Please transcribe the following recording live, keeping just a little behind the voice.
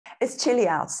It's chilly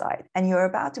outside, and you're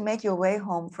about to make your way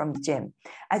home from the gym.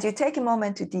 As you take a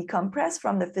moment to decompress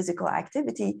from the physical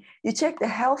activity, you check the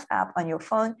health app on your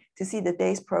phone to see the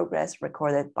day's progress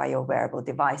recorded by your wearable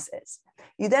devices.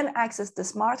 You then access the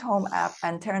smart home app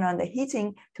and turn on the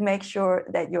heating to make sure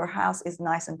that your house is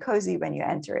nice and cozy when you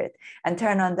enter it, and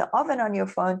turn on the oven on your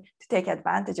phone to take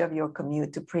advantage of your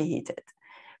commute to preheat it.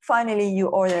 Finally, you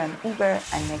order an Uber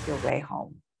and make your way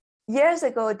home. Years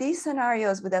ago, these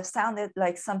scenarios would have sounded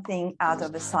like something out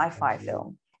of a sci-fi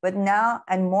film. But now,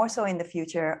 and more so in the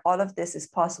future, all of this is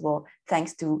possible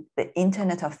thanks to the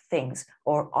Internet of Things,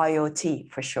 or IoT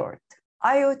for short.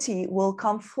 IoT will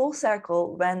come full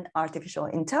circle when artificial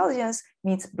intelligence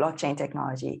meets blockchain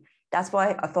technology. That's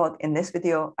why I thought in this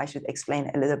video, I should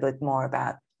explain a little bit more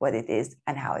about what it is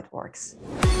and how it works.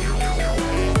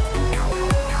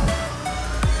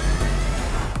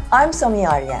 I'm Somi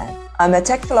Arian. I'm a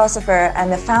tech philosopher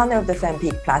and the founder of the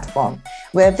FemPeak platform,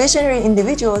 where visionary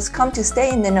individuals come to stay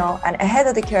in the know and ahead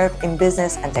of the curve in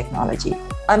business and technology.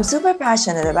 I'm super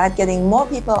passionate about getting more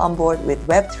people on board with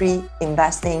Web3,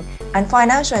 investing, and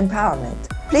financial empowerment.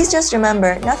 Please just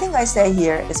remember, nothing I say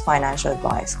here is financial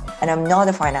advice, and I'm not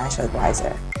a financial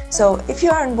advisor. So if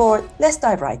you are on board, let's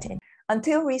dive right in.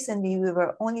 Until recently, we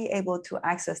were only able to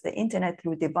access the internet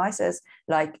through devices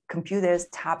like computers,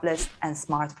 tablets, and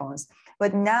smartphones.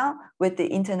 But now, with the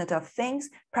Internet of Things,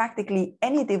 practically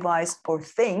any device or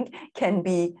thing can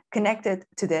be connected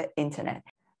to the internet.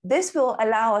 This will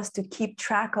allow us to keep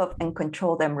track of and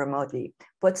control them remotely.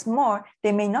 What's more,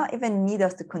 they may not even need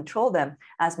us to control them,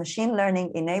 as machine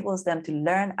learning enables them to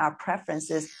learn our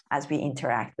preferences as we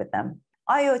interact with them.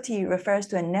 IoT refers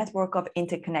to a network of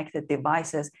interconnected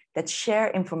devices that share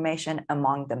information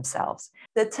among themselves.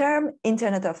 The term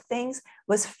Internet of Things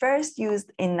was first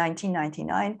used in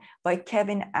 1999 by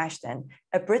Kevin Ashton,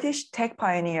 a British tech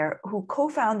pioneer who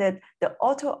co-founded the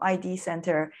Auto ID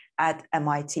Center at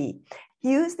MIT.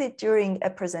 He used it during a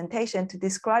presentation to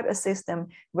describe a system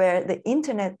where the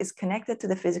internet is connected to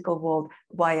the physical world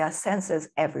via sensors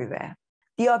everywhere.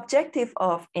 The objective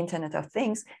of Internet of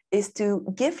Things is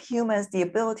to give humans the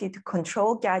ability to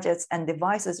control gadgets and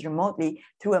devices remotely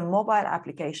through a mobile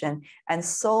application and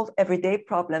solve everyday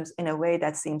problems in a way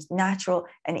that seems natural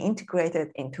and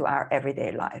integrated into our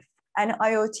everyday life. An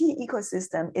IoT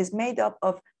ecosystem is made up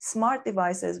of smart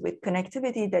devices with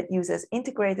connectivity that uses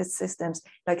integrated systems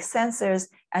like sensors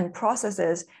and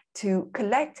processors to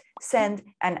collect, send,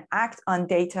 and act on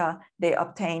data they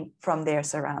obtain from their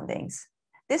surroundings.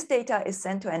 This data is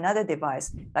sent to another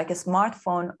device, like a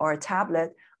smartphone or a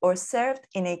tablet, or served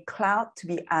in a cloud to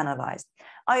be analyzed.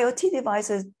 IoT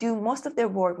devices do most of their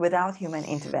work without human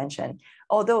intervention,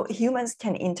 although humans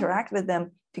can interact with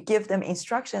them to give them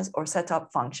instructions or set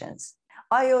up functions.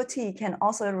 IoT can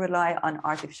also rely on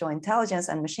artificial intelligence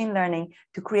and machine learning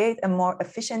to create a more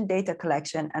efficient data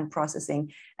collection and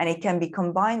processing, and it can be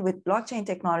combined with blockchain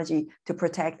technology to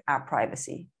protect our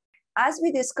privacy. As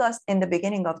we discussed in the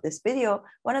beginning of this video,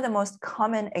 one of the most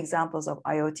common examples of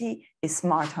IoT is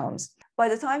smart homes. By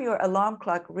the time your alarm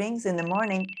clock rings in the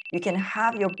morning, you can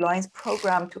have your blinds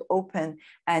programmed to open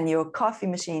and your coffee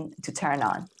machine to turn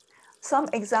on. Some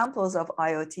examples of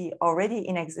IoT already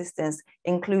in existence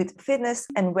include fitness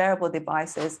and wearable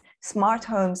devices, smart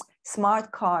homes,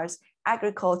 smart cars,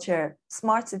 agriculture,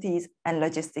 smart cities, and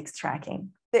logistics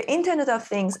tracking. The Internet of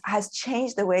Things has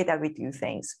changed the way that we do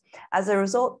things. As a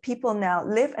result, people now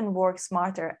live and work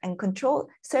smarter and control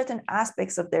certain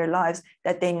aspects of their lives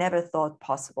that they never thought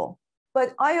possible.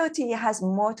 But IoT has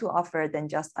more to offer than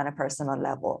just on a personal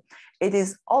level. It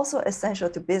is also essential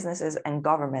to businesses and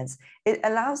governments. It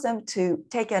allows them to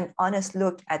take an honest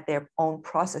look at their own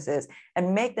processes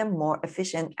and make them more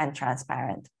efficient and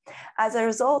transparent. As a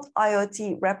result,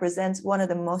 IoT represents one of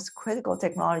the most critical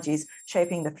technologies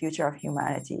shaping the future of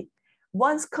humanity.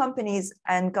 Once companies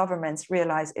and governments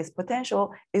realize its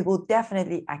potential, it will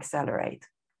definitely accelerate.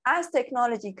 As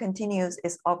technology continues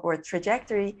its upward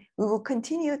trajectory, we will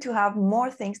continue to have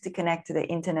more things to connect to the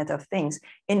Internet of Things,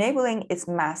 enabling its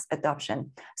mass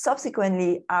adoption.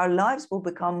 Subsequently, our lives will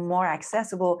become more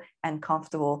accessible and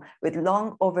comfortable with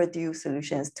long overdue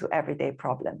solutions to everyday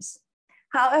problems.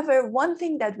 However, one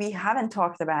thing that we haven't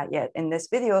talked about yet in this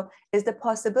video is the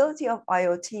possibility of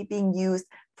IoT being used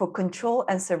for control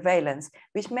and surveillance,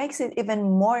 which makes it even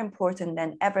more important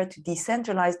than ever to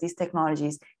decentralize these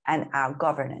technologies and our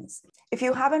governance. If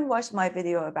you haven't watched my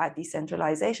video about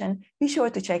decentralization, be sure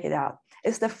to check it out.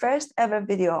 It's the first ever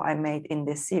video I made in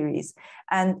this series,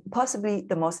 and possibly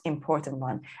the most important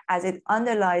one, as it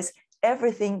underlies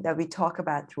everything that we talk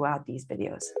about throughout these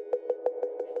videos.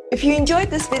 If you enjoyed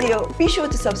this video, be sure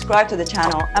to subscribe to the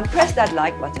channel and press that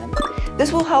like button.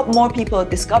 This will help more people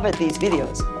discover these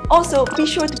videos. Also, be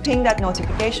sure to ping that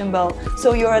notification bell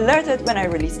so you're alerted when I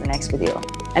release the next video.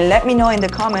 And let me know in the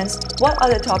comments what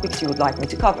other topics you would like me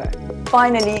to cover.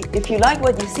 Finally, if you like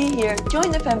what you see here,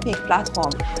 join the FemPeak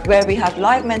platform, where we have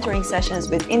live mentoring sessions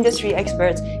with industry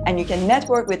experts and you can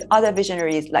network with other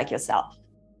visionaries like yourself.